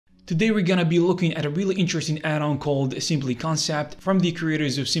Today we're gonna be looking at a really interesting add-on called Simply Concept from the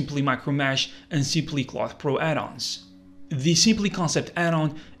creators of Simply Micromesh and Simply Cloth Pro add-ons. The Simply Concept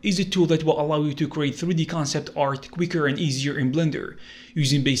add-on is a tool that will allow you to create 3D concept art quicker and easier in Blender.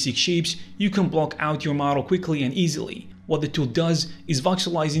 Using basic shapes, you can block out your model quickly and easily. What the tool does is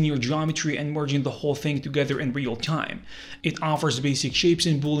voxelizing your geometry and merging the whole thing together in real time. It offers basic shapes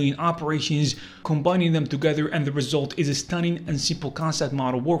and boolean operations, combining them together, and the result is a stunning and simple concept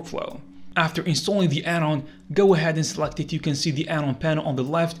model workflow. After installing the add-on, go ahead and select it. You can see the add-on panel on the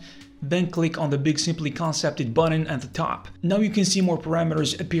left, then click on the big Simply Concepted button at the top. Now you can see more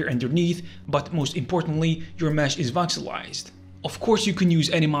parameters appear underneath, but most importantly, your mesh is voxelized. Of course, you can use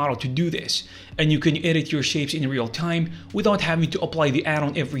any model to do this, and you can edit your shapes in real time without having to apply the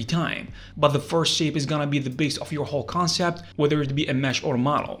add-on every time. But the first shape is gonna be the base of your whole concept, whether it be a mesh or a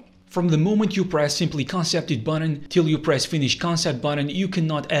model. From the moment you press Simply Concepted button till you press Finish Concept button, you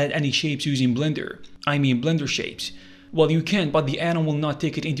cannot add any shapes using Blender. I mean Blender shapes. Well, you can, but the add-on will not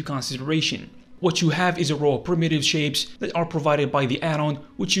take it into consideration. What you have is a row of primitive shapes that are provided by the add-on,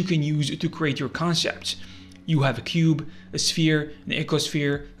 which you can use to create your concepts. You have a cube, a sphere, an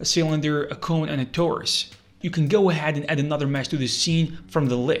icosphere, a cylinder, a cone, and a torus. You can go ahead and add another mesh to the scene from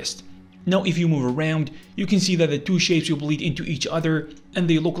the list. Now if you move around, you can see that the two shapes will bleed into each other and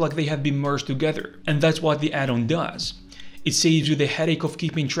they look like they have been merged together. And that's what the add-on does. It saves you the headache of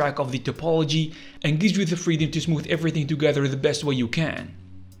keeping track of the topology and gives you the freedom to smooth everything together the best way you can.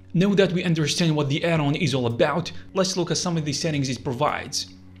 Now that we understand what the add-on is all about, let's look at some of the settings it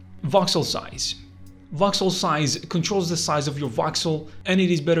provides. Voxel size. Voxel size controls the size of your voxel, and it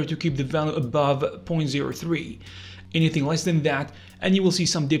is better to keep the value above 0.03. Anything less than that and you will see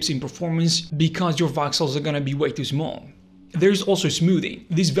some dips in performance because your voxels are gonna be way too small. There's also smoothing.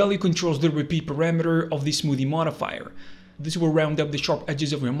 This value controls the repeat parameter of the smoothing modifier. This will round up the sharp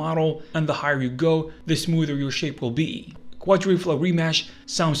edges of your model, and the higher you go, the smoother your shape will be. Quadriflow remesh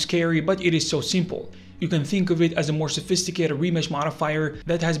sounds scary, but it is so simple. You can think of it as a more sophisticated remesh modifier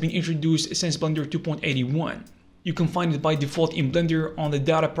that has been introduced since Blender 2.81. You can find it by default in Blender on the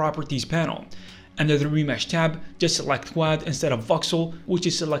Data Properties panel. Under the Remesh tab, just select Quad instead of Voxel, which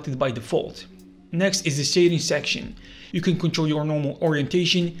is selected by default. Next is the shading section. You can control your normal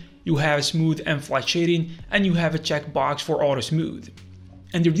orientation, you have smooth and flat shading, and you have a checkbox for auto smooth.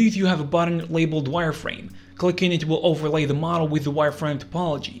 Underneath you have a button labeled wireframe. Clicking it will overlay the model with the wireframe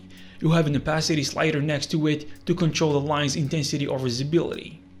topology. You have an opacity slider next to it to control the line's intensity or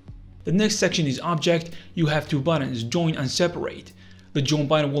visibility. The next section is object. You have two buttons, join and separate. The join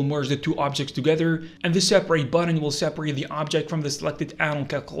button will merge the two objects together, and the separate button will separate the object from the selected add-on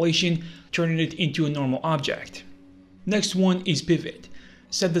calculation, turning it into a normal object. Next one is pivot.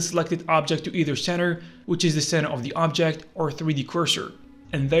 Set the selected object to either center, which is the center of the object, or 3D cursor.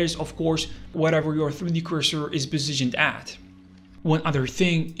 And there's of course whatever your 3D cursor is positioned at. One other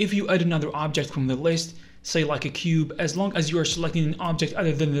thing, if you add another object from the list, say like a cube, as long as you are selecting an object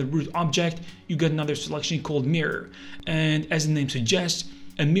other than the root object, you get another selection called mirror. And as the name suggests,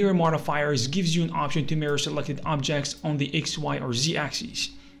 a mirror modifier gives you an option to mirror selected objects on the X, Y, or Z axis.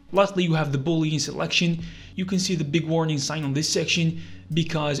 Lastly, you have the boolean selection. You can see the big warning sign on this section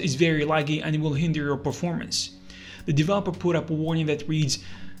because it's very laggy and it will hinder your performance. The developer put up a warning that reads,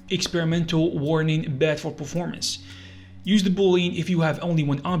 "Experimental warning, bad for performance." Use the boolean if you have only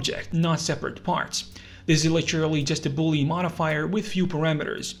one object, not separate parts. This is literally just a boolean modifier with few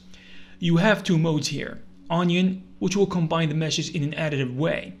parameters. You have two modes here, onion, which will combine the meshes in an additive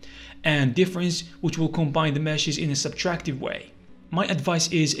way, and difference, which will combine the meshes in a subtractive way. My advice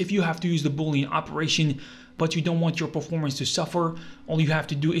is, if you have to use the boolean operation but you don't want your performance to suffer, all you have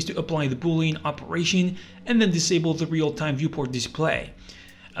to do is to apply the boolean operation and then disable the real-time viewport display.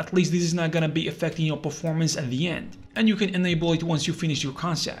 At least this is not gonna be affecting your performance at the end, and you can enable it once you finish your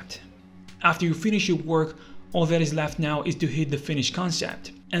concept. After you finish your work, all that is left now is to hit the finish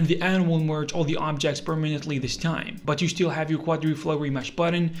concept, and the add-on will merge all the objects permanently this time, but you still have your quadriflow remesh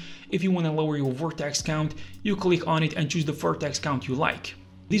button. If you want to lower your vertex count, you click on it and choose the vertex count you like.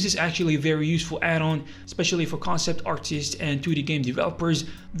 This is actually a very useful add-on, especially for concept artists and 2D game developers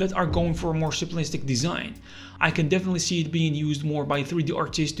that are going for a more simplistic design. I can definitely see it being used more by 3D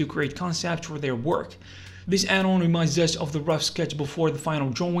artists to create concepts for their work. This add-on reminds us of the rough sketch before the final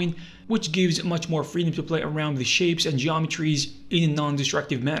drawing, which gives much more freedom to play around with shapes and geometries in a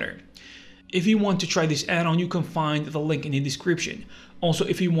non-destructive manner. If you want to try this add-on, you can find the link in the description. Also,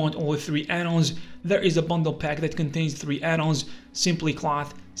 if you want all the 3 add-ons, there is a bundle pack that contains 3 add-ons, Simply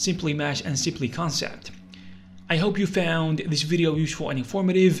Cloth, Simply Mesh, and Simply Concept. I hope you found this video useful and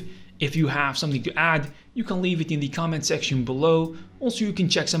informative. If you have something to add, you can leave it in the comment section below. Also, you can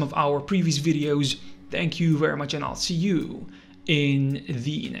check some of our previous videos. Thank you very much, and I'll see you in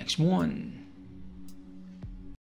the next one.